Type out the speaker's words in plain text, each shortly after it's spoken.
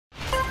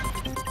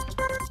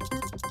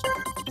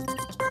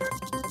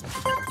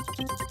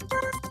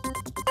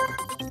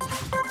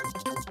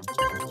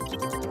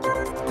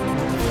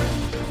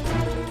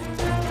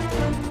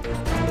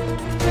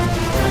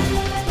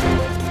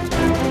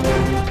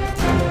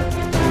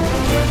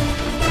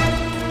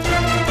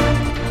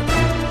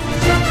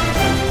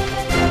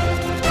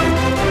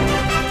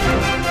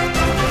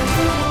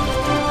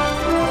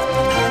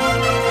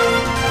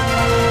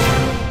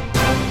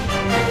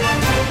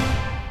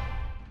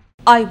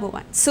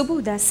අයිබෝවන්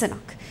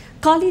සුබෝදෑසනක්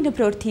කාලීන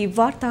ප්‍රවෘත්ති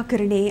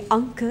වාර්තාකරණයේ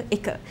අංක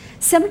 1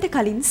 සැමට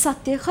කලින්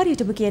සත්‍ය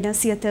හරියටම කියන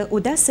සියත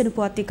උදෑසන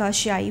පුවත්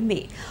විකාශයයි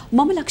මේ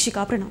මම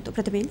ලක්ෂිකා ප්‍රනාන්දු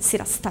ප්‍රථමයෙන්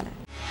සිරස්තල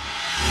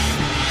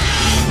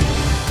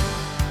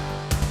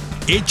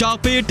ඒ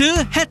චාපයට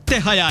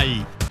 76යි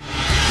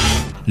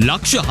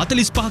ලක්ෂ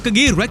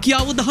 45කගේ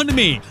රැකියාව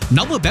අවධානමේ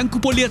නව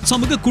බැංකු පොලියත්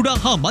සමග කුඩා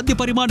හා මධ්‍ය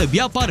පරිමාණ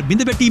ව්‍යාපාර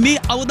බිඳවැටීමේ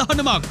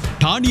අවධානමක්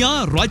ටානියා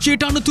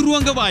රජයට අනතුරු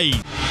අඟවයි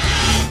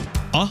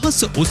අහස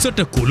උසට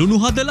කුළුණු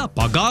හදලා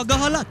පගා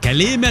ගහලා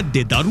කැලේ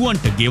මැද්දේ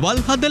දරුවන්ට ගෙවල්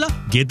හදලා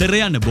ගෙදර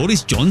යන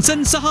බොරිස්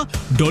ජොන්සන් සහ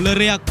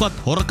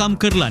ඩොලරයක්වත් හොරකම්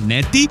කරලා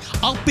නැති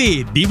අපේ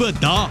දිව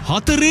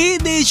 14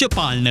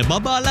 දේශපාලන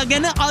බබාලා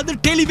ගැන අද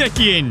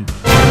ටෙලිවැකියෙන්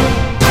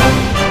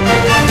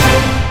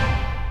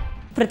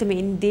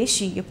ප්‍රථමයෙන්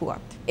දේශීය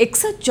පුවත්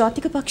එක්සත්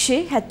ජාතික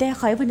පක්ෂයේ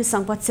 76 වන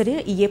සංවත්සරය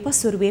ඊයේ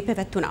පස්වරුවේ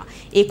පැවැත්වුණා.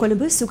 ඒ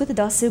කොළඹ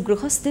සුගතදාස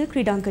ගෘහස්ථ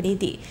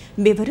ක්‍රීඩාංගණයේදී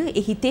මෙවර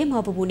එහි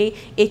තේමාව වුණේ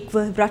එක්ව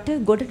රට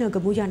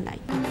ගොඩනගමු යන්නයි.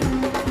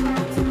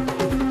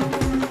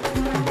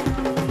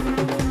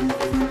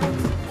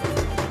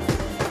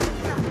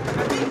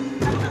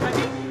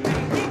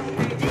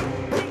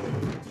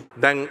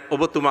 දැන්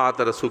ඔබතුමා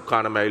අතර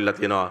සුක්කානම ඇවිල්ලා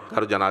තියෙනවා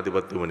කරු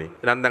ජනාධිපතිතුමනි.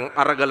 එහෙනම් දැන්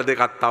අරගල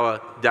දෙකක් තව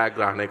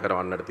ජයග්‍රහණය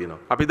කරවන්නට තියෙනවා.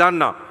 අපි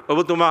දන්නවා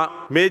ඔබතුමා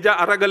මේ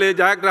අරගලේ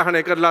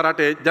ජයග්‍රහණය කරලා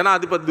රටේ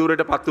ජනාධිපති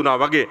ධූරයට පත් වුණා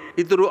වගේ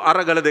ඊතුරු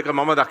අරගල දෙක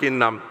මම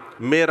දකින්නම්.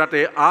 මේ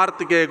රටේ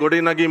ආර්ථිකයේ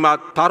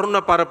ගොඩනැගීමත් තරුණ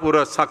පරපුර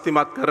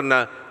ශක්තිමත් කරන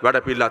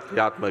වැඩපිළිවෙලක්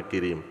ක්‍රියාත්මක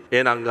කිරීම.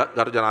 එහෙනම්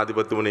ගරු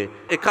ජනාධිපතිතුමනි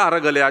එක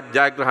අරගලයක්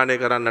ජයග්‍රහණය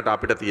කරන්නට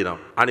අපිට තියෙනවා.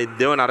 අනිත්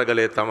දෙවන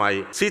අරගලය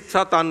තමයි සිත්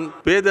සතන්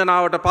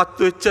වේදනාවට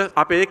පත්වෙච්ච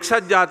අපේ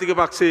එක්සත් ජාතික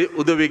පක්ෂයේ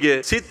උදවිගේ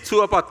සිත්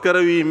සුවපත්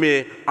කරවීමේ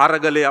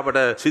අරගලය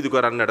අපට සිදු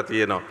කරන්නට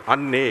තියෙනවා.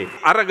 අන්නේ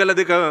අරගල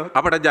දෙක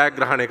අපට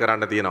ජයග්‍රහණය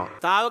කරන්න තියෙනවා.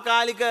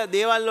 తాවකාලික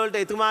දේවල්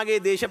වලට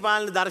එතුමාගේ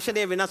දේශපාලන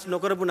දර්ශනය වෙනස්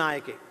නොකරපු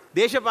නායකයෙක්.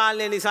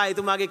 දේශපාලනය නිසා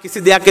එතුමාගේ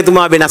කිසි දෙයක්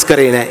එතුමා වෙනස්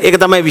කරේ නැහැ. ඒක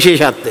තමයි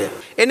විශේෂත්වය.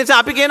 ඒ නිසා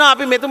අපි කියනවා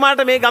අපි මෙතුමාට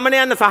මේ ගමන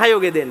යන්න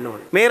සහයෝගය දෙන්න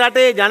ඕනේ. මේ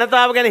රටේ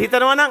ජනතාව ගැන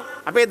හිතනවා නම්,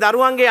 අපේ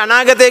දරුවන්ගේ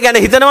අනාගතය ගැන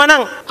හිතනවා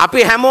නම්,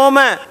 අපි හැමෝම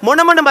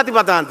මොන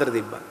ප්‍රතිපතාන්තර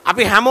තිබ්බා.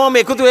 අපි හැමෝම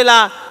එකතු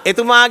වෙලා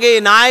එතුමාගේ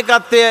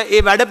නායකත්වය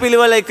ඒ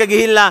වැඩපිළිවෙල එක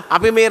ගිහිල්ලා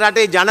අපි මේ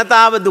රටේ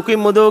ජනතාව දුකින්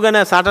මුදවගෙන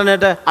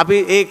සටනට අපි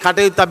ඒ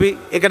කටයුත්ත අපි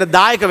ඒකට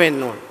දායක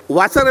වෙන්න ඕනේ.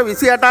 වසර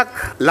 28ක්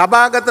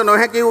ලබාගත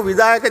නොහැකි වූ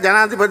විධායක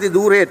ජනාධිපති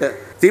ධූරයට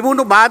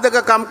තිබුණු බාධක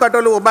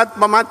කම්කටොළු ඔබත්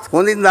මමත්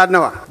හොඳින්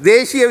දන්නවා.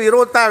 දේශීය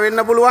විරෝධතා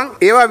වෙන්න පුළුවන්,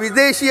 ඒවා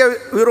විදේශීය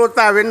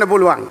විරෝධතා වෙන්න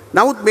පුළුවන්.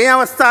 නමුත් මේ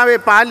අවස්ථාවේ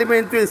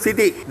පාර්ලිමේන්තුවේ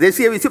සිටි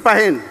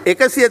 225න්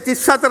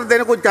 134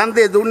 දෙනෙකු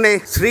ඡන්දය දුන්නේ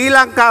ශ්‍රී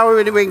ලංකාව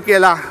වෙනුවෙන්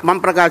කියලා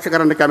මම ප්‍රකාශ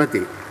කරන්න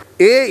කැමතියි.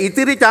 ඒ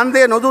ඉතිරි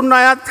ඡන්දය නොදුන්න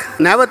අයත්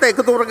නැවත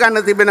එකතු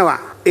කරගන්න තිබෙනවා.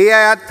 ඒ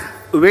අයත්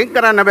වෙන්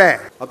කරන්න බෑ.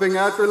 අපෙන්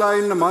ඈත් වෙලා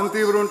ඉන්න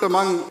මන්ත්‍රීවරුන්ට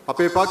මං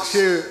අපේ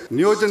පක්ෂයේ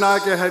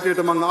නියෝජනායකයා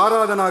හැටියට මං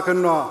ආරාධනා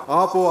කරනවා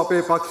ආපෝ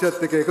අපේ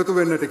පක්ෂයත් එක්ක එකතු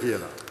වෙන්නට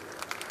කියලා.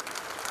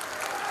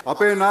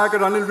 අපේ නායක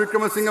රනිල්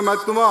වික්‍රමසිංහ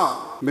මැතිතුමා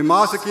මේ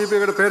මාස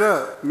කිහිපයකට පෙර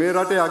මේ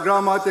රටේ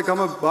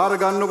අග්‍රාමාත්‍යකම බාර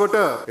ගන්නකොට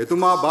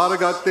එතුමා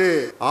බාරගත්තේ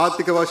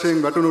ආර්ථික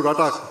වශයෙන් වැටුණු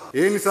රටක්.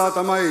 ඒ නිසා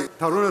තමයි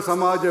තරුණ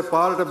සමාජය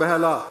පාරට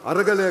බැහැලා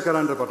අරගලය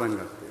කරන්න පටන්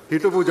ගත්තේ.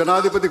 හිටපු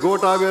ජනාධිපති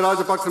ගෝඨාභය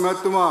රාජපක්ෂ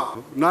මැතිතුමා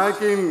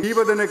නායකයින් කීප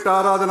දෙනෙක්ට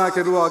ආරාධනා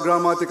කෙරුවා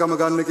අග්‍රාමාත්‍යකම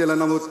ගන්න කියලා.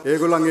 නමුත්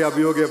ඒගොල්ලන්ගේ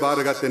අභියෝගය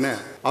බාරගත්තේ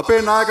නැහැ.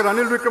 අපේ නායක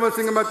රනිල්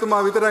වික්‍රමසිංහ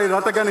මැතිතුමා විතරයි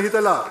රට ගැන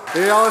හිතලා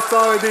ඒ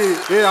අවස්ථාවේදී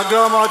ඒ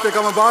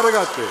අග්‍රාමාත්‍යකම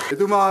බාරගත්තේ.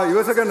 එතුමා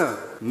ඉවසගෙන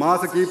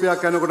මාස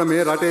කීපයක් යනකොට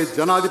මේ රටේ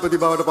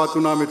ජනාධිපති බවට පත්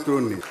වුණා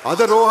මිත්‍රුනි.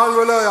 අද රෝහල්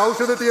වල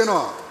ඖෂධ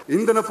තියෙනවා.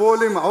 ඉන්ධන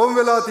පෝලිම් අවම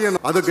වෙලා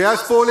තියෙනවා. අද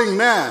ගෑස් පෝලිම්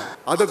නැහැ.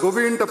 අද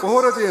ගොවීන්ට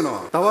පොහොර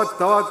තියෙනවා.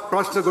 තවත්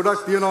ප්‍රශ්න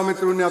ගොඩක් තියෙනවා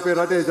මිත්‍රුනි අපේ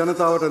රටේ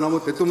ජනතාවට.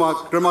 නමුත් එතුමා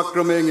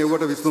ක්‍රමක්‍රමයෙන්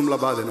ඒවට විසඳුම්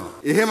ලබා දෙනවා.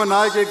 එහෙම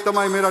නායකයෙක්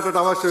තමයි මේ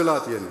රටට අවශ්‍ය වෙලා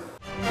තියෙන්නේ.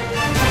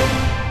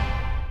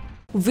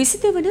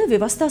 විසිතවන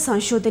ව්‍යවස්ථා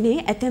සංශෝධනයේ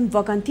ඇතැම්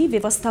වගන්ති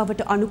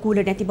ව්‍යවස්ථාවට අනුකූල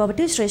නැති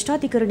බවට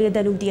ශ්‍රේෂ්ඨාධිකරණය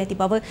දැනුම් දී ඇති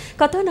බව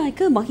කතානායක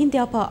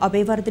මහින්දයාපා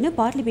අබේවර්ධන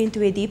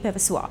පාර්ලිමේන්තුවේදී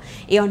පැවසුවා.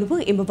 ඒ අනුව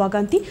එම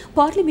වගන්ති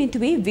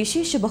පාර්ලිමේන්තුවේ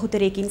විශේෂ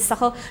බහුතරයකින්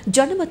සහ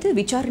ජනමත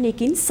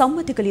විචාරණයකින්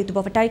සම්මත කළ යුතු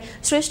බවටයි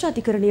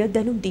ශ්‍රේෂ්ඨාධිකරණය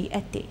දැනුම් දී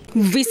ඇත්තේ.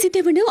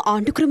 විසිතවන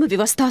ආණ්ඩුක්‍රම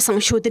ව්‍යවස්ථා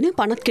සංශෝධන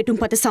පනත්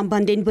කෙටුම්පත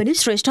සම්බන්ධයෙන් වන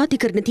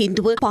ශ්‍රේෂ්ඨාධිකරණ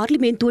තීන්දුව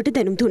පාර්ලිමේන්තුවට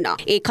දැනුම් දුන්නා.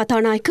 ඒ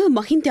කතානායක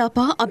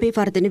මහින්දයාපා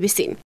අබේවර්ධන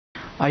විසින්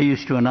I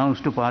used to announce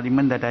to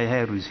Parliament that I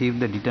have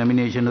received the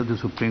determination of the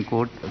Supreme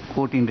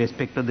Court in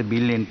respect of the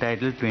bill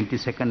entitled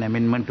 22nd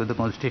Amendment to the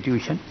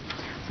Constitution,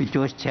 which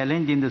was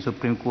challenged in the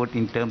Supreme Court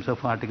in terms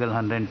of Article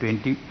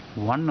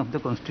 121 of the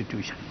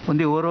Constitution. On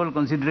the overall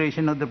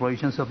consideration of the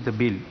provisions of the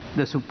bill,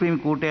 the Supreme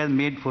Court has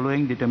made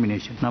following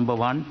determination. Number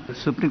one, the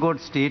Supreme Court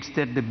states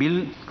that the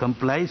bill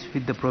complies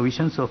with the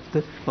provisions of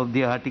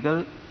the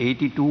Article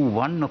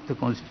 82(1) of the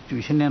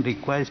Constitution and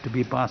requires to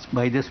be passed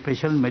by the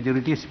special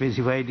majority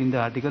specified in the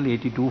Article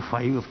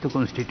 82(5) of the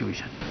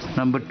Constitution.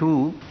 Number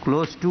two,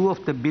 Clause 2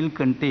 of the bill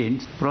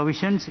contains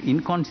provisions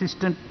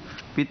inconsistent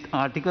with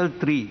Article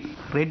 3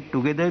 read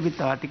together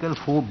with Article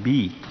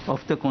 4b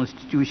of the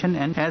Constitution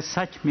and as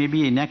such may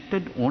be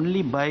enacted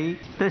only by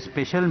the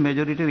special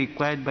majority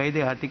required by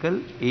the Article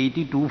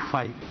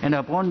 82(5) and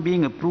upon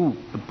being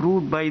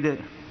approved by the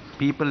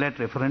people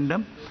at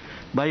referendum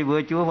by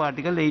virtue of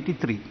Article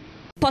 83.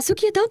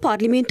 පසුගියදා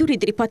පාර්ලිමේන්තුවට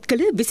ඉදිරිපත්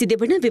කළ 22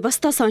 වන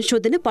ව්‍යවස්ථා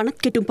සංශෝධන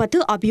පනත් කෙටුම්පත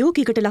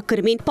අභියෝගයකට ලක්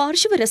කරමින්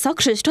පාර්ශව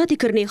රැසක්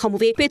ශ්‍රේෂ්ඨාධිකරණය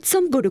හමුවේ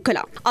පෙත්සම් ගොඩු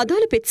කළා.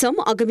 අදාළ පෙත්සම්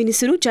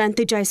අගවිනිසුරු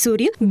ජයන්ත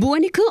ජයසූරිය,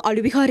 බුවනික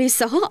අලුවිහාරේ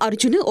සහ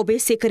අර්ජුන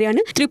ඔබේසේකර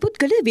යන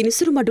ත්‍රිපුත්කල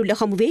විනිසුරු මඩුල්ල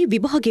හමුවේ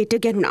විභාගයට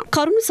ගැනුණා.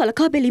 කරුණු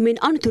සලකා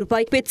බැලීමෙන්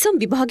අනතුරුවයි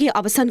පෙත්සම් විභාගය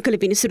අවසන්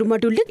කළ විනිසුරු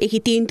මඩුල්ල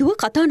එහි තීන්දුව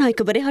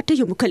කතානායකවරයාට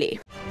යොමු කළේ.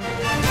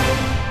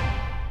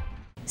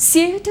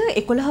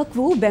 11%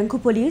 වූ බැංකු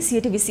පොලිය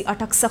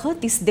 28ක් සහ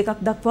 32ක්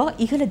දක්වා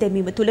ඉහළ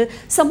දැමීම තුළ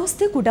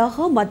සමස්ත කුඩා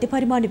හා මධ්‍ය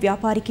පරිමාණ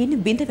ව්‍යාපාරිකයින්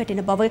බිඳ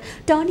වැටෙන බව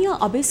ටානියා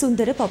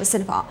අබේසුන්දර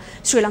පවසනවා.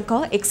 ශ්‍රී ලංකා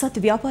එක්සත්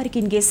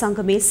ව්‍යාපාරිකයින්ගේ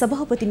සංගමේ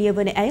සභාපතිනිය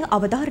වන ඇය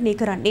අවධාරණය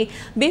කරන්නේ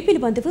මේ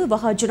පිළිබඳව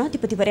වහා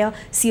ජනාධිපතිවරයා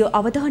සිය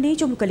අවධානය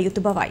යොමු කළ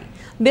යුතු බවයි.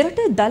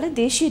 මෙරට දල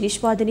දේශීය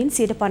නිෂ්පාදනයෙන්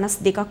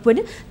 52ක්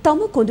වන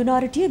තම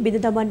කොඳුනාරටිය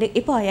බිඳ දමන්න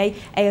එපායයි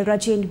ඇය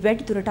රජයෙන්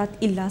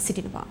වැඩිදුරටත් ඉල්ලා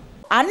සිටිනවා.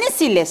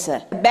 අනිසි ලෙස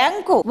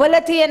බැංකු වල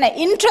තියෙන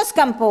ඉන්ට්‍රස්ට්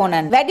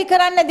කම්පෝනන්ට් වැඩි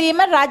කරන්න දීම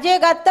රජය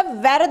ගත්ත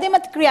වැරදිම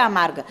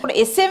ක්‍රියාමාර්ග.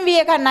 SMV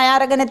එක ණය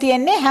අරගෙන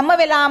තියෙන්නේ හැම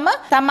වෙලාවම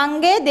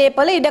තමන්ගේ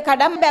දේපොළ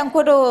ඉඩකඩම්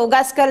බැංකුවට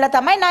උගස් කරලා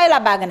තමයි ණය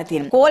ලබාගෙන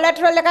තියෙන්නේ.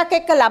 කොලැටරල් එකක්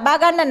එක්ක ලබා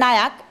ගන්න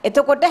ණයක්.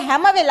 එතකොට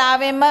හැම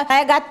වෙලාවෙම ණය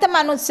ගත්ත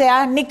මිනිස්සයා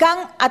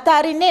නිකන්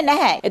අතාරින්නේ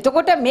නැහැ.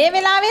 එතකොට මේ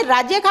වෙලාවේ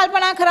රජය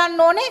කල්පනා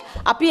කරන්න ඕනේ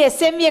අපි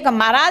SMV එක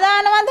මරා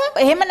දානවද?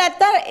 එහෙම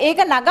නැත්නම්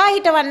ඒක නගා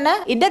හිටවන්න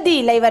ඉඩ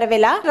දීලා ඉවර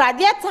වෙලා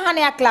රජයත්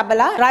සහනයක්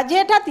ලැබලා රජය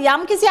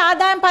යම් කිසි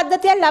ආදායම්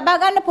පද්ධතියක් ලබා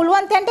ගන්න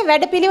පුළුවන් තැනට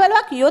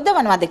වැඩපිළිවෙලක්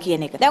යොදවනවද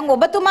කියන එක. දැන්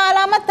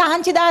ඔබතුමාලාම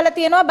තහංචි දාලා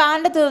තියෙනවා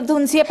භාණ්ඩ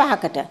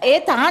 305කට. ඒ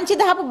තහංචි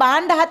දාපු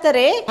භාණ්ඩ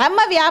හතරේ හැම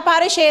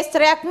ව්‍යාපාර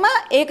ශාස්ත්‍රයක්ම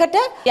ඒකට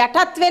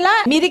යටත් වෙලා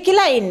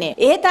මිරිකිලා ඉන්නේ.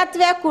 ඒ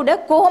තත්වයක් උඩ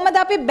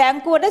කොහොමද අපි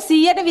බැංකුවට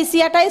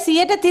 128යි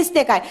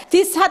 132යි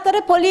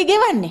 34 පොලි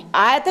ගෙවන්නේ?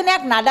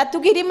 ආයතනයක්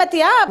නඩත්තු කිරීම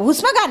තියා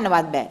හුස්ම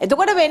ගන්නවත් බෑ.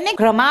 එතකොට වෙන්නේ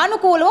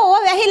ක්‍රමානුකූලව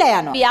ඕවා වැහිලා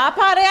යනවා.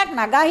 ව්‍යාපාරයක්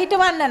නගා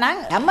හිටවන්න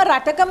නම් හැම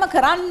රටකම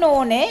කරන්න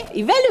ඕනේ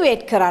ඉවැලුවේට්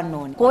කරන්න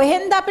ඕනේ.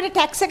 කොහෙන්ද අපිට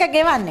ටැක්ස් එක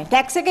ගෙවන්නේ?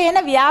 ටැක්ස් එක එන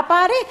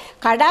ව්‍යාපාරේ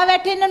කඩා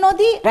වැටෙන්න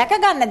නොදී රැක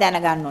ගන්න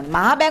දැනගන්න ඕනේ.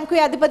 මහා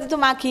බැංකුවේ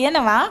අධිපතිතුමා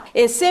කියනවා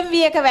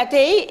SMV එක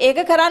වැටෙයි ඒක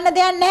කරන්න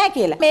දෙයක් නැහැ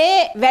කියලා. මේ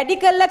වැඩි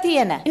කරලා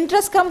තියෙන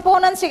ඉන්ට්‍රස්ට්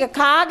කම්පෝනන්ට්ස් එක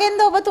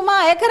කාගෙන්ද ඔබතුමා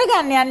අය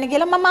කරගන්න යන්නේ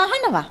කියලා මම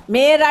අහනවා.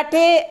 මේ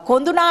රටේ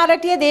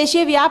කොඳුනාරටිය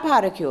දේශීය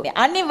ව්‍යාපාරිකයෝ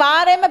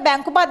අනිවාර්යයෙන්ම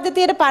බැංකු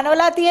පද්ධතියට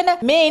පනවලා තියෙන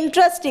මේ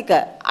ඉන්ට්‍රස්ට් ටික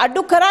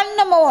අඩු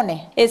කරන්නම ඕනේ.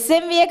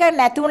 SMV එක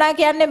නැති වුණා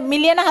කියන්නේ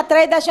මිලියන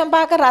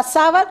 4.5ක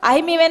රස්සාවල්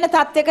අහිමි වෙන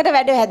තත්යකට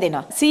වැඩ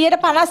හැදෙනවා.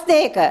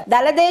 152ක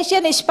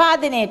දලදේශීය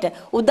නිෂ්පාදනයේට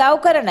උදව්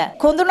කරන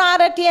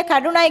කොඳුනාරටිය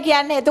කඩුණයි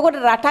කියන්නේ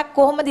එතකොට රටක්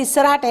කොහොමද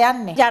ඉස්සරහට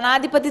යන්නේ?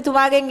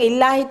 ජනාධිපතිතුමාගෙන්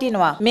ඉල්ලා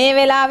හිටිනවා මේ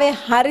වෙලාවේ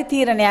හරි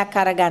තීරණයක්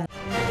අරගන්න.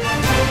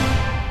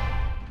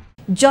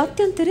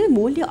 ජාත්‍යන්තර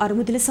මූල්‍ය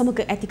අරමුදල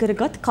සමග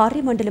ඇතිකරගත්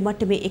කාර්ය මණ්ඩල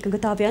මට්ටමේ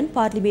එකඟතාවයන්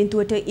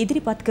පාර්ලිමේන්තුවට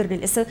ඉදිරිපත්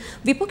කරන ලෙස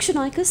විපක්ෂ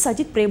නායක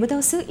සජිත්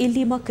ප්‍රේමදාස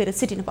ඉල්ලීමක් කර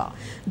සිටිනවා.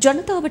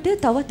 ජනතාවට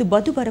තවත්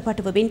බදු බර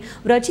පටවමින්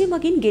රජය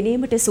මගින්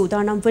ගෙනීමට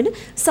සූදානම් වන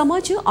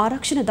සමාජ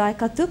ආරක්ෂණ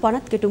දායකත්ව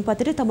පනත්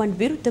කෙටුම්පතට තමන්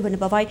විරුද්ධ වන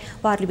බවයි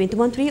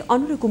පාර්ලිමේන්තු මන්ත්‍රී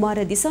අනුර කුමාර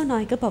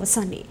දිසානායක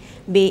පවසන්නේ.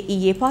 මේ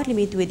ඊයේ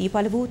පාර්ලිමේන්තුවේදී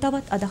පළ වූ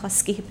තවත්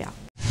අදහස් කිහිපයක්.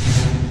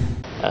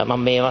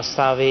 මම මේ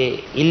අවස්ථාවේ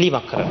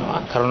ඉල්ලීමක් කරනවා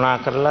කරුණා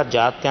කරලා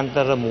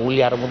ජාත්‍යන්තර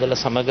මූල්‍ය අරමුදල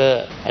සමග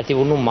ඇති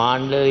වුණු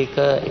මාණ්ඩලික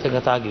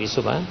එකඟතා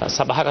ගිවිසුම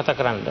සභාගත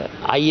කරන්න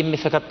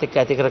IMF එකත් එක්ක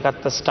ඇති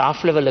කරගත්ත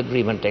ස්ටාෆ් ලෙවල්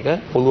ඇග්‍රීමන්ට් එක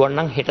පුළුවන්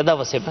නම් හෙට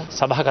දවසේම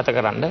සභාගත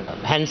කරන්න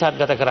හැන්සාට්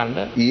ගත කරන්න.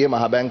 ඊයේ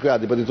මහ බැංකුවේ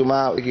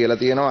අධිපතිතුමා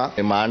කියලා තියෙනවා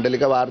මේ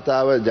මාණ්ඩලික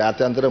වාර්තාව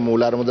ජාත්‍යන්තර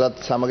මූල්‍ය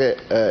අරමුදලත් සමග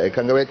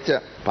එකඟ වෙච්ච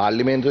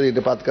පාර්ලිමේන්තුවේ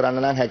ඉදිරිපත් කරන්න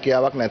නම්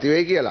හැකියාවක් නැති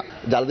වෙයි කියලා.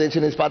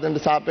 ජලදේශීය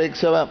නිෂ්පාදනයට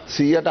සාපේක්ෂව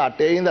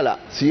 108 ඉඳලා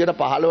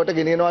 115ට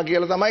ගෙනියනවා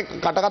කියලා තමයි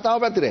කටකතාව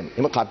පැතිරෙන්නේ.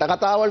 එහම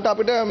කටකතාව වලට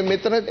අපිට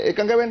මෙතන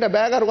එකඟ වෙන්න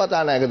බෑ කරු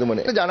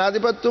කතානායකතුමනි.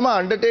 ජනාධිපතිතුමා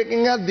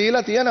අන්ඩර්ටේකින් එකක්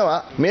දීලා තියෙනවා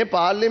මේ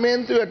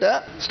පාර්ලිමේන්තුවට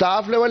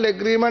ස්ටාෆ් ලෙවල්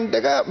ඇග්‍රීමන්ට්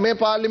එක මේ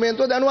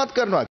පාර්ලිමේන්තුව දැනුවත්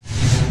කරනවා.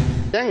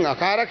 දැන්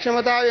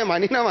අකාර්යක්ෂමතාවය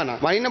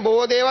මනින්න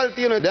බොහෝ දේවල්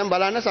තියෙනවා. දැන්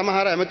බලන්න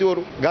සමහර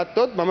ඇමතිවරු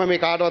ගත්තොත් මම මේ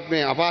කාටවත්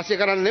මේ අපහාස්‍ය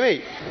කරන්න නෙමෙයි.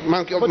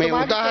 මම මේ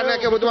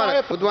උදාහරණයක්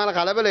ඔබතුමාලා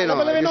කලබල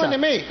වෙනවා.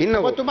 නෙමෙයි.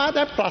 ඔබතුමා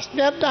දැන්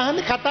ප්‍රශ්නයක්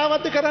අහන්නේ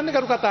කතාවක්ද කරන්නේ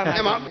කරු කතාවක්.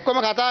 මම ඔක්කොම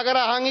කතා කර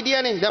අහන්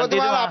හිටියනේ. දැන්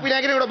ඔබතුමාලා අපි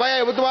නැගිනකොට බයයි.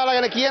 ඔබතුමාලා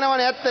ගැන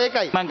කියනවනේ ඇත්ත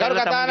ඒකයි. කරු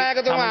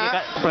කතානායකතුමා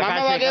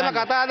මම වගේම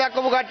කතා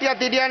දක්වපු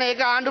කට්ටියක් හිටියනේ.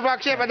 ඒක ආණ්ඩු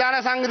පක්ෂයේ ප්‍රධාන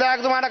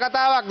සංවිධායකතුමාට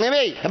කතාවක්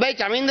නෙමෙයි. හැබැයි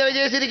චමින්ද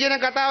විජේසිරි කියන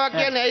කතාවක්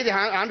කියන්නේ ඇයිද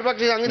ආණ්ඩු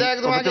පක්ෂයේ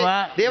සංවිධායකතුමාගේ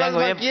දේවල්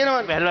මම කියනවා.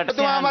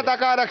 ඔබතුමාමත්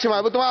අකාර්යක්ෂමයි.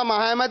 ඔබතුමා මහ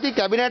ඇමති,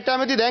 කැබිනට්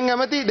ඇමති, දැන්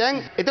ඇමති. දැන්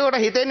එතකොට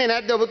හිතෙන්නේ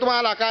නැද්ද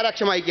ඔබතුමාලා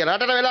අකාර්යක්ෂමයි කියලා?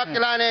 රටට වෙලක්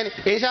වෙලා නැහැනේ.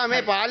 ඒ නිසා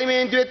මේ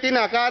පාර්ලිමේන්තුවේ තියෙන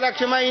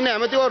අකාර්යක්ෂමයි ඉන්න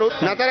ඇමතිවරු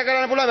නතර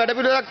කරන්න පුළුවන් වැඩ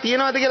පිළිවෙලක්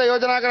තියෙනවද කියලා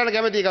යෝජනා කරන්න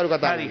කැමතියි කරු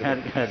කතා.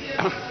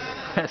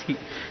 හරි.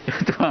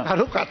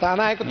 කරු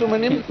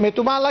කතානායකතුමනි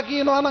මෙතුමාලා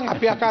කියනවා නම්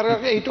අපි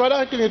ඊට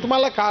වඩා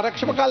මෙතුමාලා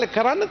කාර්යක්ෂම කාලේ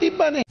කරන්න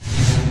තිබ්බනේ.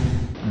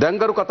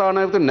 දැන්ගරු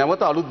කතානායකතුමනි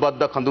නැවත අලුත්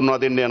බද්දක් හඳුන්වා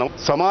දෙන්න යනවා.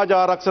 සමාජ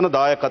ආරක්ෂණ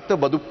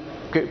දායකත්ව බදු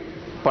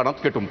පනත්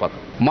කෙටුම්පත.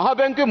 මහ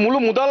බැංකුවේ මුළු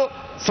මුදල්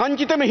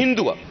සංචිතම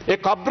හින්දුව. ඒ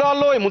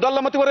කබ්‍රාල්ලෝ ඒ මුදල්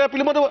අමාත්‍යවරයා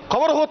පිළිබඳව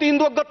කවර හෝ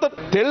තීන්දුවක් ගත්තත්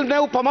තෙල්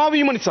නැව්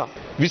පමාවීම නිසා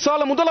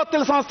විශාල මුදලක්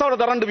තෙල් සංස්ථාවට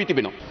දරන්න වී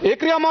තිබෙනවා. ඒ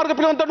ක්‍රියාමාර්ග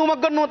පිළිබඳ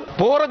දඬුවමක් ගන්නවද?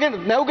 පොහොරගෙන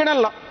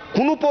නැව්ගෙනල්ලා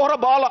කුණු පොහොර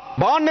බාලා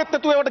බාන්නෙත්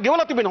ඇතුව ඒවට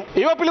ගෙවලා තිබෙනවා.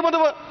 ඒවා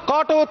පිළිබඳව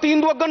කාටව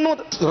තීන්දුවක් ගන්නවද?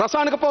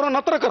 රසායනික පොහොර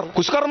නතර කරලා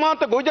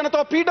කුෂ්කර්මාන්ත ගොවි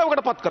ජනතාව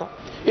පීඩාවකට පත් කරා.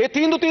 ඒ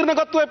තීන්දුව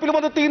ගත්තා ඒ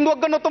පිළිබඳ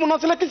තීන්දුවක් ගන්නවත්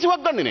උන්වහන්සේලා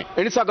කිසිවක් ගන්නෙ නෑ.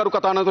 ඒ නිසා ගරු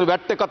කතානායකතුමනි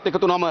වැට් එකත්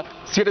එකතු වුණාම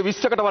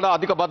 120කට වඩා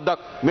අධික බද්දක්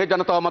මේ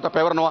ජනතාව මත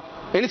පැවරනවා.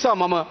 ඒ නිසා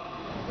මම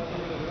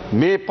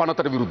මේ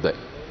පනතට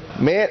විරුද්ධයි.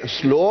 මේ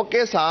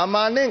ශ්ලෝකයේ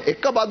සාමාන්‍යයෙන්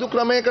එක බදු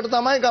ක්‍රමයකට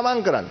තමයි ගමන්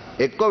කරන්නේ.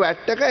 එක්ක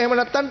වැට් එක එහෙම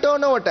නැත්නම්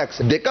ටර්න් ඕවර් ටැක්ස්.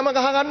 දෙකම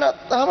ගහ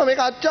ගන්නතාම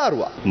මේක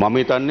අච්චාරුවක්. මම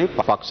හිතන්නේ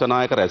පක්ෂ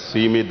නායක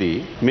රැස්වීමේදී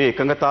මේ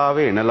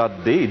එකඟතාවයේ එන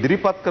ලද්දේ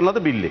ඉදිරිපත් කරන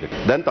ලද බිල් එකට.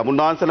 දැන්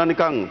තමුන්නාන්සලා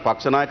නිකන්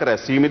පක්ෂ නායක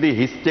රැස්වීමේදී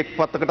හිස් චෙක්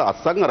පත්තකට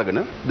අස්සන්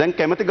අරගෙන දැන්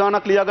කැමැති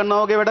ගාණක් ලියා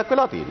ගන්නවා වගේ වැඩක්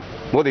වෙලා තියෙනවා.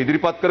 මොකද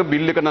ඉදිරිපත් කර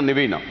බිල් එක නම්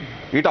නෙවෙයි නම්.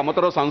 ඊට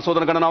අමතරව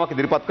සංශෝධන ගණනාවක්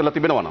ඉදිරිපත් කරලා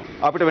තිබෙනවා නම්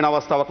අපිට වෙන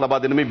අවස්ථාවක්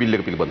ලබා දෙන්න මේ බිල්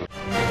එක පිළිබඳව.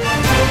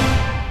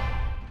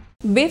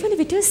 මේවන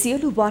විට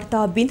සියලු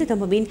වාර්තා බිඳ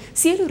දමමින්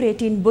සියලු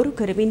රේටින් බොරු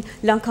කරමින්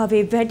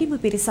ලංකාවේ වැඩිම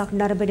පිරිසක්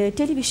නරඹන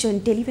ටෙලිවිෂන්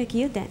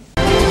ටෙලිවැකිය දැන්.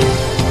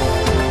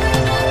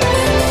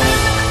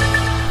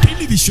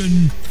 ටෙලිවිෂන්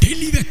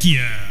ටෙලිවැකිය.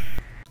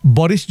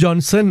 බොරිස්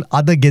ජොන්සන්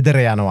අද ගෙදර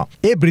යනවා.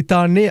 ඒ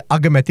බ්‍රිතාන්‍යයේ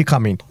අගමැති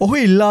කමින්. ඔහු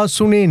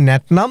ඉල්ලාසුනේ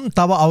නැත්නම්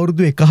තව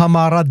අවුරුදු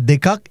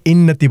 1.5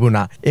 ඉන්න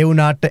තිබුණා. ඒ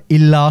වුණාට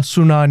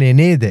ඉල්ලාසුනානේ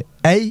නේද?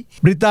 ඇයි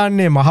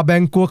බ්‍රිතාන්‍යයේ මහ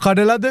බැංකුව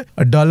කඩලද?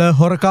 ඩොලර්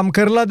හොරකම්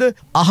කරලද?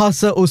 අහස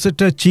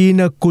උසට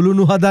චීන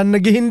කුළුණු හදන්න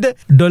ගිහින්ද?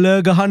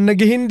 ඩොලර් ගහන්න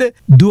ගිහින්ද?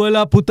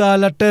 දුවලා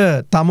පුතාලට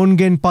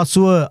තමුන්ගෙන්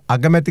පසුව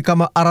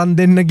අගමැතිකම අරන්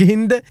දෙන්න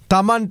ගිහින්ද?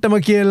 තමන්ටම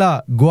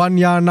කියලා ගුවන්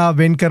යානා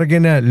වෙන්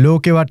කරගෙන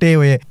ලෝකෙ වටේ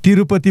ඔය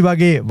තිරුපති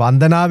වගේ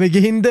වන්දනාවේ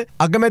ගිහින්ද?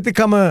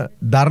 අගමැතිකම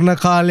දරණ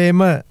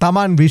කාලේම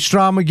තමන්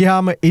විශ්‍රාම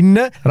ගියාම ඉන්න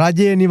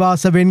රජයේ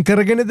නිවාස වෙන්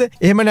කරගෙනද?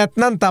 එහෙම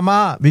නැත්නම්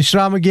තමා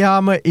විශ්‍රාම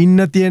ගියාම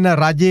ඉන්න තියෙන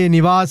රජයේ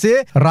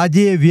නිවාසයේ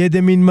රජයේ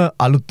වියදමින්ම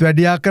අලුත්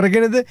වැඩියා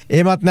කරගෙනද?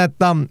 එහෙමත්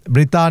නැත්නම්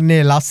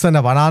බ්‍රිතාන්‍යයේ ලස්සන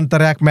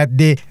වනාන්තරයක්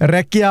මැද්දේ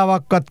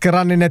රැකියාවක්වත්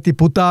කරන්නේ නැති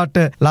පුතාට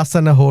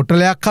ලස්සන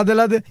හෝටලයක්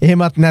හදලාද?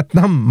 එහෙමත්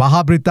නැත්නම්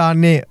මහා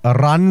බ්‍රිතාන්‍යයේ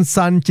රන්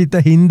සංචිත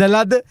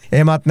හින්දලාද?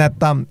 එහෙමත්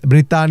නැත්නම්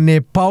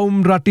බ්‍රිතාන්‍යයේ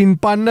පවුම් රටින්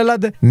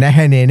පන්නලාද?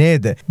 නැහැනේ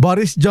නේද?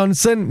 බොරිස්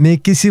ජොන්සන් මේ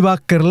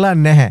කිසිවක් කරලා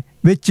නැහැ.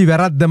 වෙච්චි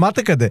වැරද්ද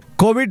මතකද?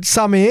 කොවිඩ්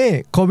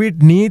සමයේ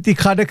කොවිඩ් නීති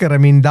කඩ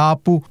කරමින්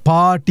දාපු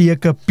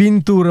පාටියක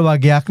පින්තූර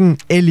වගේක්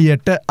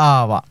එලියට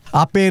ආවා.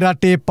 අපේ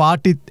රටේ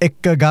පාටිත්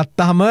එක්ක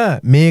ගත්තහම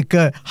මේක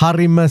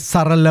හරිම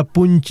සරල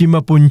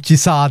පුංචි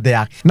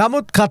සාදයක්.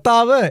 නමුත්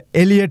කතාව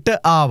එලියට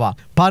ආවා.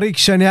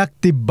 පරීක්ෂණයක්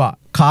තිබ්බා.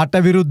 කාට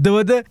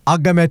විරුද්ධවද?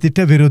 අගමැතිට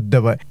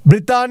විරුද්ධව.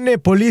 බ්‍රිතාන්‍යයේ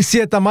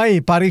පොලිසිය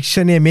තමයි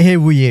පරීක්ෂණය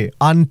මෙහෙව්වේ.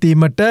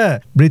 අන්තිමට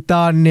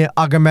බ්‍රිතාන්‍ය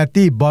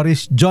අගමැති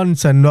බොරිස්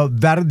ජොන්සන්ව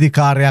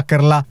වැරදිකාරයා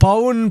කරලා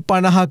පවුන්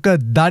 50ක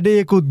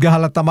දඩයකුත්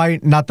ගහලා තමයි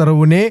නතර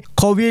වුණේ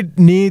කොවිඩ්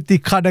නීති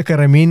කඩ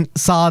කරමින්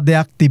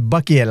සාදයක් තිබ්බ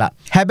කියලා.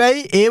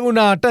 හැබැයි ඒ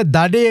වුණාට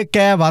දඩය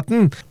කෑවත්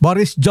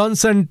බොරිස්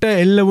ජොන්සන්ට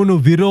එල්ල වුණු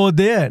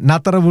විරෝධය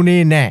නතර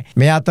වුණේ නෑ.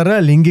 මේ අතර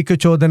ලිංගික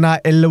චෝදනා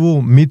එල්ල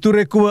වූ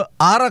මිතුරෙකුව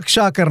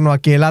ආරක්ෂා කරනවා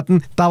කියලත්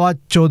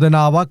තවත්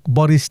චෝදනාවක්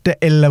බොරිස්ට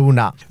එල්ල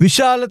වුණා.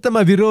 විශාලතම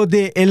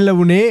විරෝධය එල්ල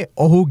වුණේ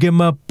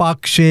ඔහුගෙම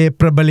පක්ෂයේ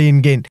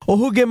ප්‍රබලීන්ගෙන්.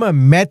 ඔහුගෙම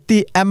මැති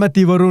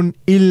ඇමතිවරුන්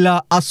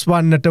ඉල්ලා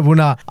අස්වන්නට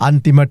වුණා.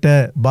 අන්තිමට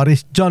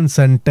බොරිස්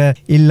ජොන්සන්ට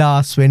ඉල්ලා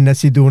අස් වෙන්න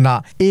සිදු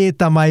වුණා. ඒ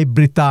තමයි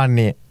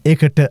බ්‍රිතාන්‍යය.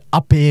 ඒකට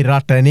අපේ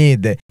රට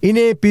නේද?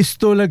 ඉනේ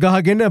පිස්තෝල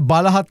ගහගෙන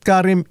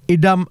බලහත්කාරයෙන්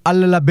ඉඩම්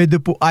අල්ලලා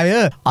බෙදපු අය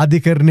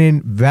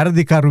අධිකරණයෙන්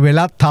වැරදිකරු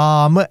වෙලා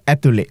තාම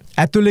ඇතුලේ.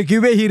 ඇතුලේ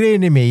කිව්වේ හිරේ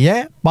නෙමෙයි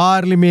ඈ.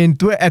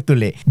 පාර්ලිමේන්තුව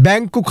ඇතුලේ.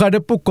 බැංකු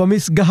කඩපු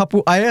කොමිස්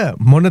ගහපු අය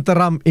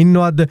මොනතරම්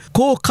ඉන්නවද?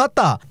 කෝ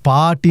කතා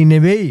පාටි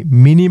නෙවෙයි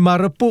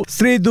මිනිමරපු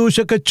ශ්‍රී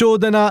දූෂක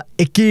චෝදනා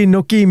එකී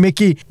නොකී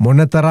මෙකි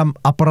මොනතරම්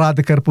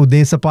අපරාධ කරපු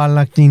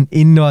දේශපාලනඥයින්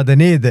ඉන්නවද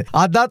නේද?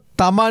 අදත්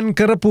තමන්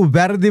කරපු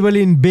වැරදි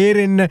වලින්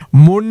බේරෙන්න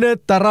මොන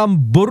තරම්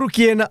බොරු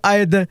කියන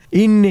අයද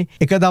ඉන්නේ?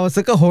 එක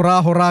දවසක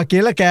හොරා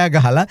කියලා කෑ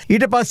ගහලා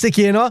ඊට පස්සේ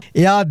කියනවා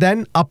එයා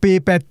දැන් අපේ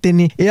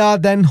පැත්තේනේ. එයා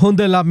දැන් හොඳ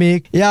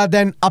ළමෙක්. එයා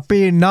දැන්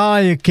අපේ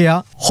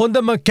නායකයා.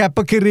 හොඳම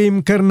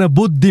කැපකිරීම් කරන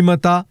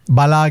බුද්ධිමතා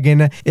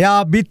බලාගෙන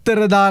එයා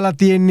බිත්තර දාලා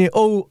තියෙන්නේ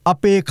ඔව්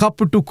අපේ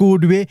කපුටු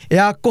කූඩුවේ.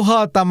 එයා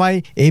කොහා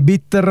තමයි ඒ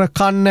බිත්තර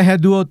කන්න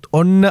හැදුවොත්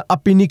ඔන්න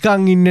අපි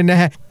නිකන් ඉන්නේ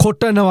නැහැ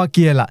කොටනවා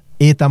කියලා.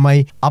 ඒ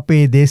තමයි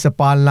අපේ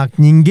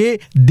දේශපාලනඥයින්ගේ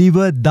දිව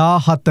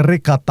 14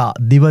 කතා.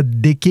 දිව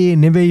 2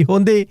 නෙවෙයි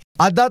හොඳේ.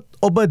 අදත්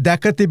ඔබ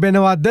දැක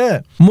තිබෙනවද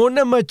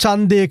මොනම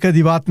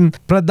ඡන්දයකදීවත්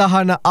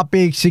ප්‍රධාන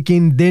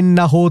අපේක්ෂකින් දෙන්න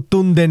හෝ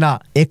 3 දෙනා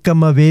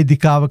එකම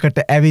වේදිකාවකට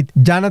ඇවිත්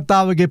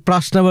ජනතාවගේ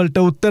ප්‍රශ්නවලට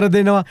උත්තර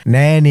දෙනවා?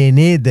 නෑනේ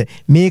නේද?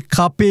 මේ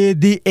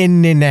කපේදී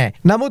එන්නේ නෑ.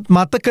 නමුත්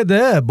මතකද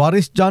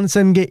බොරිස්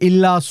ජොන්සන්ගේ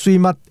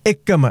ඉල්ලාස්වීමත්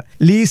එක්කම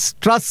ලීස්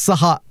ට්‍රස්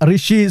සහ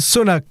රිෂි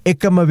සුනක්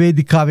එකම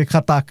වේදිකාවේ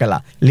කතා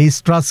කළා.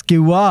 ලීස් ට්‍රස්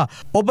කිව්වා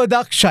ඔබ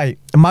දක්ෂයි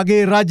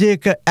මගේ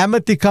රජයක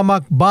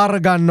ඇමතිකමක්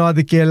බාරගන්නවාද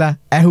කියලා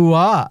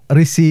ඇහුවා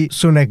රිසි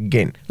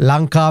සුනක්ගෙන්.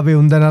 ලංකාවේ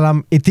උන්දනලම්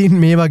ඉතින්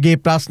මේ වගේ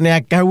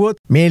ප්‍රශ්නයක් ඇහුවොත්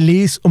මේ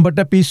ලීස්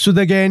උඹට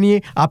පිස්සුද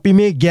ගෑනියේ අපි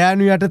මේ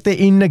ගෑනු යටතේ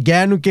ඉන්න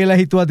ගෑනු කියලා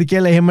හිතුවද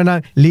කියලා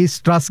එහෙමනම් ලීස්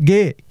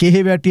ට්‍රස්ගේ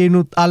කෙහෙ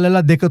වැටියනුත්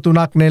අල්ලලා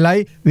 2-3ක්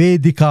නෙලයි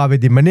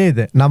වේදිකාවෙදිම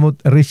නේද.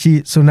 නමුත් රිෂි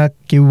සුනක්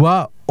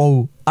කිව්වා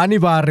ඔව්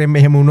අනිවාර්යෙන්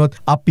එහෙම වුණොත්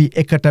අපි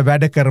එකට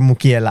වැඩ කරමු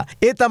කියලා.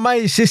 ඒ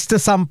තමයි ශිෂ්ට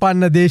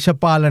සම්පන්න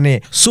දේශපාලනේ.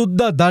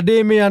 සුද්ද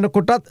දඩේමේ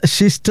යනකොටත්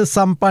ශිෂ්ට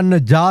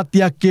සම්පන්න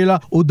ජාතියක් කියලා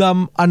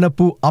උදම්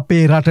අනපු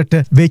අපේ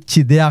රටට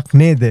වෙච්චි දෙයක්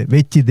නේද?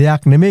 වෙච්චි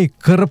දෙයක් නෙමෙයි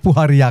කරපු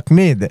හරියක්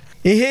නේද?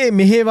 එහෙ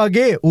මෙහෙ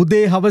වගේ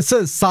උදේ හවස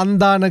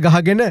සන්දාන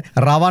ගහගෙන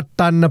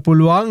රවට්ටන්න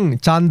පුළුවන්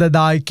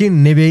ඡන්දදායකින්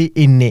නෙවෙයි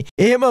ඉන්නේ.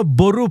 එහෙම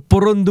බොරු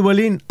පොරොන්දු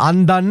වලින්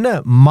අන්දන්න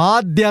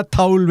මාධ්‍යත්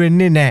හවුල්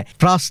වෙන්නේ නැහැ.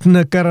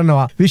 ප්‍රශ්න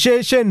කරනවා.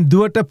 විශේෂයෙන්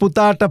දුවට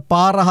පුතාට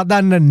පාර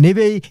හදන්න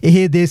නෙවෙයි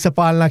එහෙ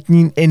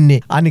දේශපාලනඥයින් එන්නේ.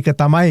 අනික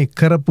තමයි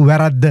කරපු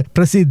වැරද්ද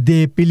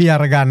ප්‍රසිද්ධියේ පිළි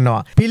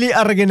අරගන්නවා. පිළි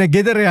අරගෙන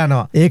ගෙදර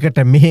යනවා. ඒකට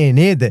මෙහෙ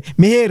නේද?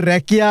 මෙහෙ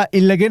රැකියා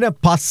ඉල්ලගෙන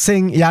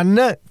පස්සෙන්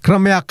යන්න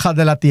ක්‍රමයක්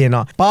හදලා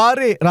තියෙනවා.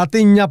 පාරේ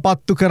රතිඤ්ඤා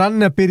පත්තු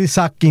කරන්න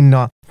පිරිසක්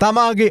ඉන්නවා.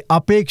 තමාගේ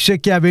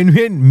අපේක්ෂකයා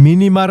වෙනුවෙන්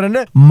මිනිමරණ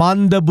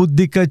මන්ද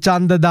බුද්ධික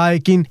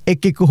ඡන්දදායකින්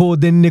එකෙකු හෝ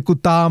දෙන්නෙකු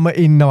තාම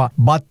ඉන්නවා.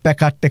 බත්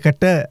පැකට්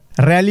එකට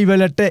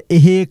රැලිවලට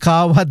එහෙ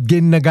කාවත්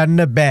ගෙන්න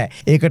ගන්න බෑ.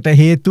 ඒකට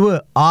හේතුව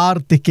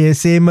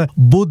ආර්ථිකයේසේම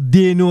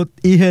බුද්ධියනොත්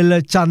ඉහළ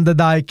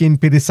ඡන්දදායකින්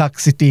පිරිසක්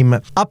සිටීම.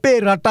 අපේ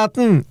රටත්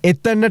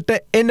එතනට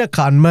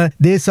එනකන්ම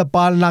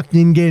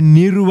දේශපාලනඥයින්ගේ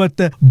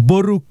නිර්වත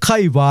බොරු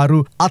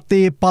කයිවාරු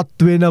අතේ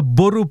පත්වෙන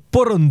බොරු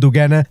පොරොන්දු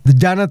ගැන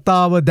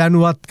ජනතාව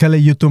දැනුවත් කළ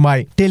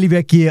යුතුමයි.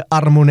 ටෙලිවැකිය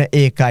අරමුණ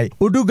ඒකයි.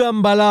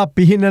 උඩුගම් බලා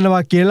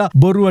පිහිනනවා කියලා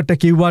බොරුවට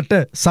කිව්වට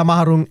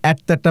සමහරුන්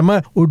ඇත්තටම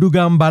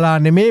උඩුගම් බලා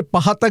නෙමේ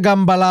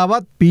පහතගම්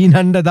බලාවත් පීනන්න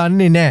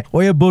දන්නේ නෑ.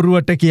 ඔය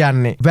බොරුවට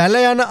කියන්නේ. වැල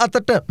යන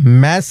අතට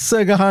මැස්ස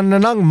ගහන්න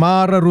නම්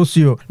මාර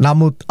රුසියෝ.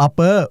 නමුත් අප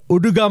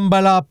උඩුගම්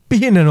බලා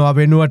පිහිනනවා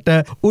වෙනුවට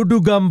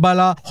උඩුගම්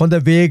බලා හොඳ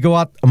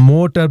වේගවත්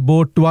මෝටර්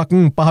බෝට්ටුවක්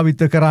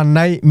භාවිත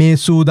කරන්නයි මේ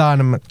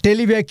සූදානම.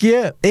 ටෙලිවැකිය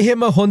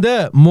එහෙම හොඳ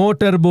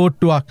මෝටර්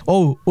බෝට්ටුවක්.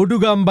 ඔව්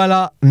උඩුගම්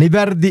බලා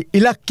නිවැරදි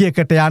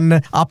ඉලක්කයකට යන්න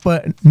අප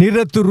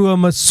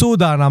නිරතුරුවම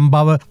සූදානම්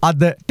බව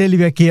අද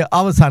ටෙලිවැකිය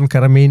අවසන්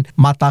කරමින්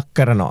මතක්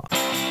කරනවා.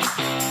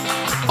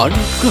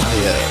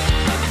 අනුග්‍රහය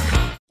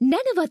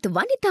නැනවත්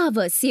වනිතාව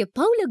සිය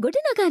පවුල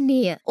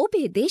ගොඩනගන්නේය.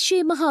 ඔබේ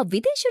දේශයේ මහා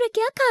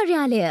විදේශරැකියා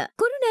කාර්යාලය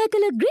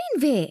කුරුණෑගල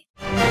ග්‍රීන්වේ.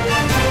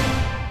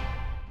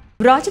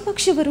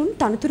 රාජපක්ෂවරුන්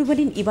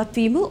තනතුරුවලින්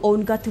ඉවත්වීම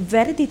ඔවුන්ගත්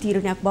වැරදි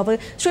තීරණයක් බව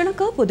ශ්‍රී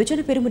ලංකා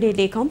පොදුජන පෙරමුණේ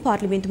ලේකම්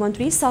පාර්ලිමේන්තු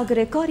මන්ත්‍රී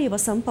සාගර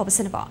කාර්යවසම්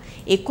පවසනවා.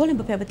 ඒ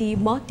කොළඹ පැවති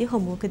මාධ්‍ය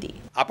හමුවකදී.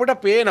 අපිට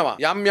පේනවා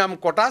යම් යම්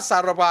කොටස්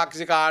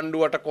සර්වපාක්ෂික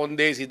ආණ්ඩුවට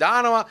කොන්දේසි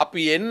දානවා.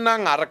 අපි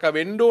එන්නම් අරක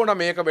වෙන්න ඕන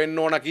මේක වෙන්න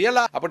ඕන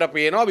කියලා අපිට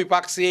පේනවා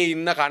විපක්ෂයේ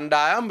ඉන්න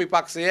කණ්ඩායම්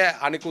විපක්ෂයේ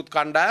අනිකුත්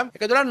කණ්ඩායම්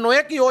එකතුලා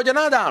නොයෙක්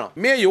යෝජනා දානවා.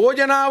 මේ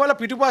යෝජනාවල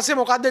පිටුපස්සේ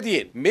මොකද්ද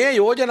තියෙන්නේ? මේ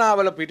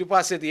යෝජනාවල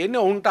පිටුපස්සේ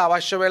තියෙන්නේ ඔවුන්ට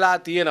අවශ්‍ය වෙලා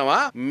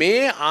තියෙනවා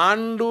මේ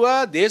ආණ්ඩුව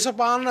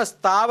දේශපාලන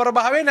ස්ථාවර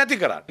භාවය නැති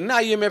කරන්න.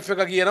 IMF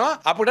එක කියනවා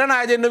අපිට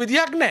ණය දෙන්න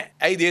විදියක් නැහැ.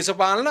 ඇයි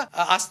දේශපාලන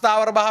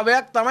අස්ථාවර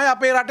භාවයක් තමයි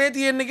අපේ රටේ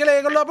තියෙන්නේ කියලා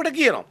ඒගොල්ලෝ අපිට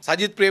කියනවා.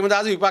 සජිත්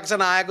ප්‍රේමදාස විපක්ෂ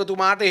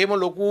නායකතුමාට එහෙම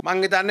ලොකු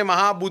මං හිතන්නේ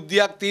මහා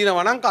බුද්ධියක්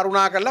තියෙනවා නම්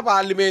කරුණාකරලා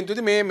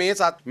පාර්ලිමේන්තුවේදී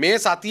මේ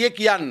සතියේ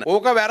කියන්න.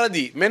 ඕක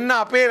වැරදි. මෙන්න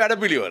අපේ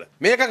වැඩපිළිවෙල.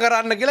 මේක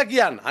කරන්න කියලා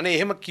කියන්න. අනේ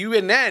එහෙම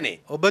කිව්වේ නෑනේ.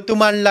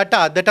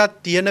 ඔබතුමන්ලට අදටත්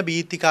තියෙන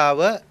බීතිකාව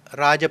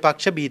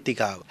රාජපක්ෂ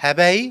බීතිකාව.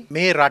 හැබැයි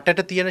මේ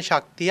රටට තියෙන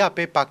ශක්තිය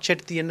අපේ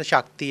පක්ෂයට තියෙන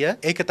ශක්තිය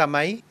ඒක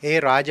තමයි ඒ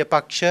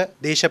රාජපක්ෂ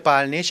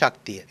දේශපාලනයේ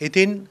ශක්තිය.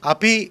 ඉතින්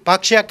අපි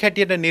පක්ෂයක්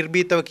හැටියට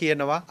නිර්භීතව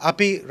කියනවා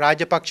අපි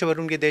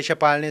රාජපක්ෂවරුන්ගේ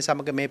දේශපාලනය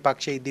සමග මේ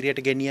පක්ෂය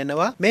ඉදිරියට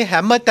ගෙනියනවා. මේ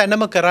හැම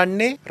තැනම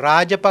කරන්නේ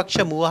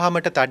රාජපක්ෂ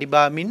මුවහමට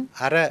තඩිබාමින්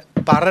අර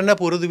පරණ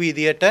පුරුදු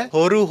විදියට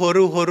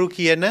හොරු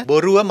කියන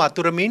බොරුව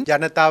මතුරමින්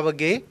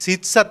ජනතාවගේ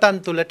සිත්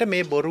සතන් තුළට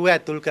මේ බොරුව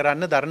ඇතුල්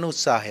කරන්න දරන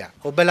උත්සාහයක්.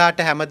 ඔබලාට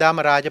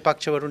හැමදාම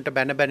රාජපක්ෂවරුන්ට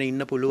බැන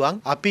ඉන්න පුළුවන්.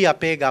 අපි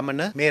අපේ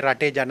ගමන මේ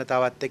රටේ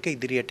ජනතාවත් එක්ක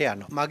ඉදිරියට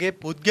යනවා. මගේ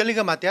පුද්ගලික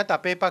මතයත්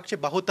අපේ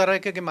පක්ෂ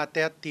බහුතරයකගේ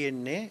මතයක්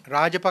තියෙන්නේ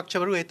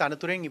රාජපක්ෂවරු ඒ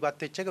තනතුරෙන්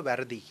ඉවත් වෙච්ච එක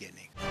වැරදි කියන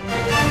එක.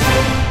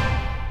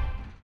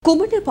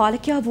 කුමන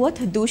පාලකයා වුවත්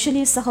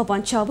දූෂණය සහ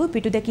වංචාව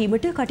පිටු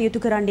දැකීමට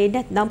කටයුතු කරන්නේ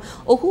නැත්නම්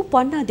ඔහු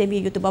පන්නා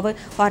දැමිය යුතු බව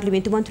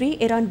පාර්ලිමේන්තු මන්ත්‍රී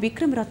එරන්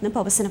වික්‍රමරත්න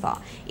පවසනවා.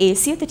 ඒ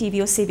සියත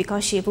ටීවී ඔස්සේ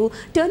විකාශය වූ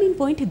ටර්නින්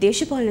පොයින්ට්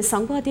දේශපාලන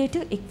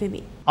සංවාදයට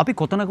එක්වෙමි. අපි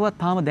කොතනකවත්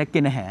තාම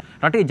දැක්කේ නැහැ.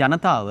 රටේ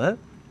ජනතාව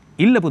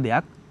ඉල්ලපු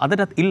දෙයක්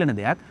අදටත් ඉල්ලන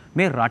දෙයක්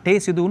මේ රටේ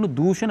සිදුවුණු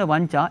දූෂණ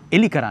වංචා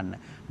එලි කරන්න.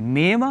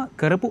 මේවා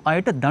කරපු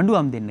අයට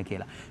දඬුවම් දෙන්න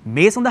කියලා.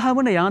 මේ සඳහා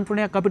වන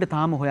යාන්ත්‍රණයක් අපිට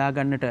තාම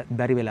හොයාගන්නට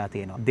බැරි වෙලා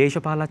තියෙනවා.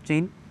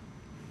 දේශපාලඥයින්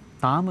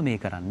තාම මේ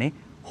කරන්නේ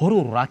හොරු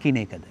රකින්න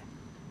එකද?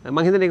 මම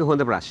හිතන්නේ ඒක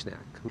හොඳ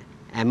ප්‍රශ්නයක්.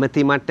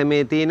 ඇමති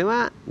මට්ටමේ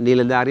තියෙනවා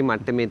නිලධාරි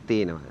මට්ටමේ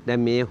තියෙනවා.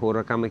 දැන් මේ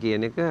හොරකම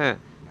කියන එක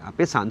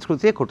අපේ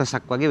සංස්කෘතියේ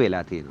කොටසක් වගේ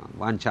වෙලා තියෙනවා.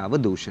 වංචාව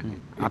දූෂණය.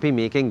 අපි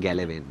මේකෙන්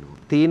ගැලවෙන්න ඕන.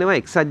 තියෙනවා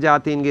එක්සත්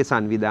ජාතීන්ගේ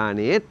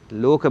සංවිධානයේත්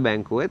ලෝක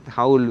බැංකුවෙත්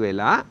හවුල්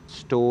වෙලා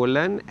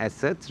stolen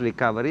assets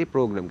recovery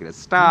program කියලා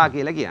ස්ටා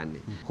කියලා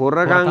කියන්නේ.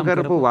 හොරගම්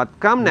කරපු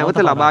වත්කම්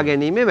නැවත ලබා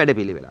ගැනීමේ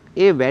වැඩපිළිවෙල.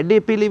 ඒ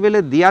වැඩපිළිවෙල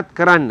දියත්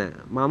කරන්න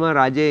මම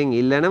රජයෙන්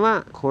ඉල්ලනවා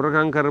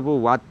හොරගම් කරපු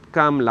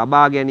වත්කම්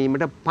ලබා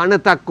ගැනීමට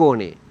පනතක්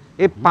ඕනේ.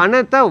 ඒ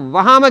පනත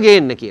වහම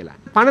ගේන්න කියලා.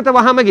 පනත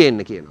වහම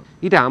ගේන්න කියනවා.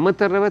 ඊට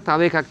අමතරව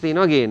තව එකක්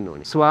තියෙනවා ගේන්න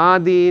ඕනේ.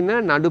 ස්වාධීන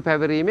නඩු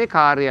පැවරීමේ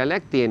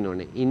කාර්යාලයක් තියෙන්න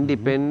ඕනේ.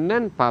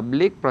 Independent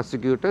Public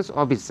Prosecutors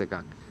Office එකක්.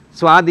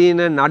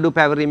 ස්වාධීන නඩු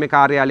පැවරීමේ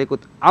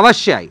කාර්යාලයකුත්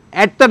අවශ්‍යයි.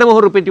 ඇත්තටම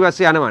හොරු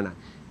පිටිපස්සේ යනවා නම්.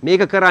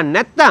 මේක කරන්නේ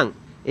නැත්නම්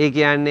ඒ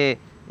කියන්නේ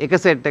එක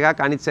සෙට්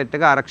එකක් අනිත් සෙට්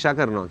එක ආරක්ෂා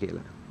කරනවා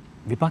කියලා.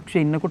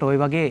 විපක්ෂයේ ඉන්නකොට ওই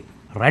වගේ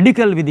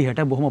රැඩිකල් විදිහට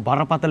බොහොම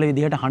බරපතල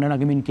විදිහට හඬ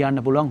නගමින් කියන්න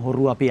පුළුවන්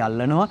හොරු අපි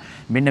අල්ලනවා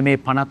මෙන්න මේ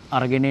පනත්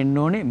අරගෙන එන්න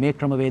ඕනේ මේ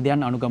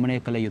ක්‍රමවේදයන් අනුගමනය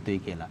කළ යුතුයි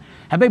කියලා.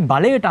 හැබැයි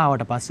බලයට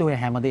ආවට පස්සේ ඔය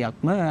හැම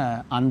දෙයක්ම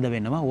අන්ධ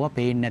වෙනවා ඕවා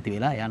පේන්නේ නැති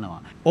වෙලා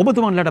යනවා.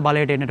 ඔබතුමන්ලට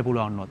බලයට එන්නට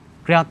පුළුවන් වොත්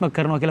ක්‍රියාත්මක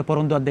කරනවා කියලා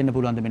පොරොන්දුවක් දෙන්න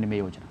පුළුවන්ද මෙන්න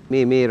මේ යෝජනා?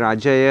 මේ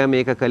රජය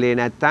මේක කළේ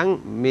නැත්නම්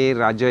මේ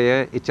රජය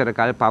එච්චර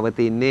කල්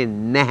පවතින්නේ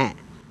නැහැ.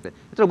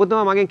 ඒතර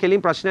ඔබතුමා මගෙන්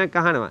කෙලින් ප්‍රශ්නයක්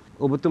අහනවා.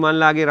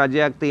 ඔබතුමන්ලාගේ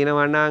රජයක්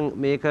තියෙනවා නම්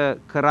මේක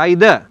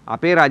කරයිද?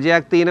 අපේ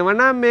රජයක් තියෙනවා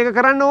නම් මේක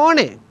කරන්න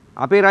ඕනේ.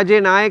 අපේ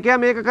රජයේ නායකයා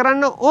මේක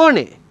කරන්න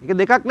ඕනේ. ඒක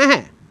දෙකක්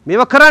නැහැ.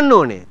 මේවා කරන්න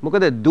ඕනේ.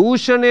 මොකද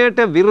දූෂණයට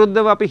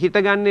විරුද්ධව අපි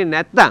හිටගන්නේ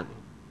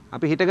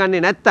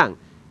නැත්තම්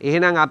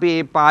එහෙනම් අපි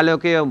මේ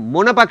පාලකය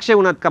මොන පක්ෂේ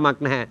වුණත් කමක්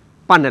නැහැ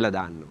පන්නලා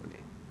දාන්න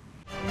ඕනේ.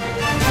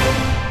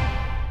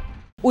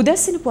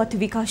 උදැසන පුවත්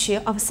විකාශය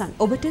අවසන්.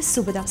 ඔබට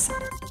සුබ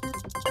දවසක්.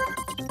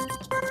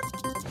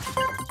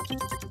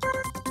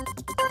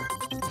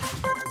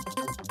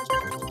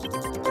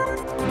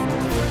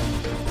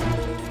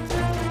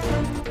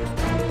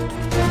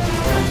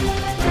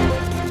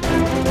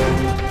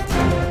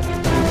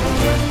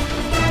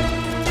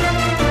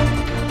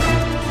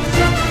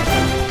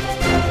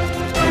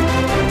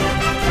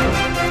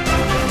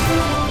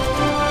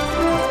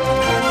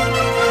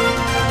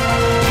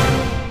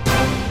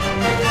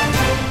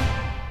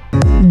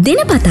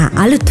 දිනපතා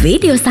අලුත්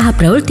වීඩියෝ සහ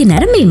ප්‍රවෘත්ති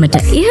නැරඹීමට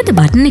ඉහත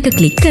බටන් එක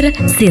ක්ලික් කර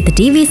සියත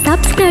TV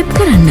සබ්ස්ක්‍රයිබ්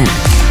කරන්න.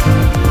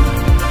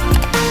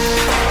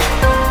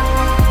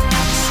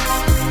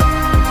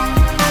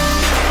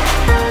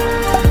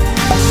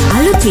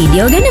 අලුත්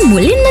වීඩියෝ ගැන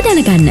මුලින්ම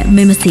දැනගන්න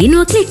මෙම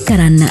සීනුව ක්ලික්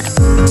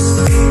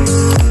කරන්න.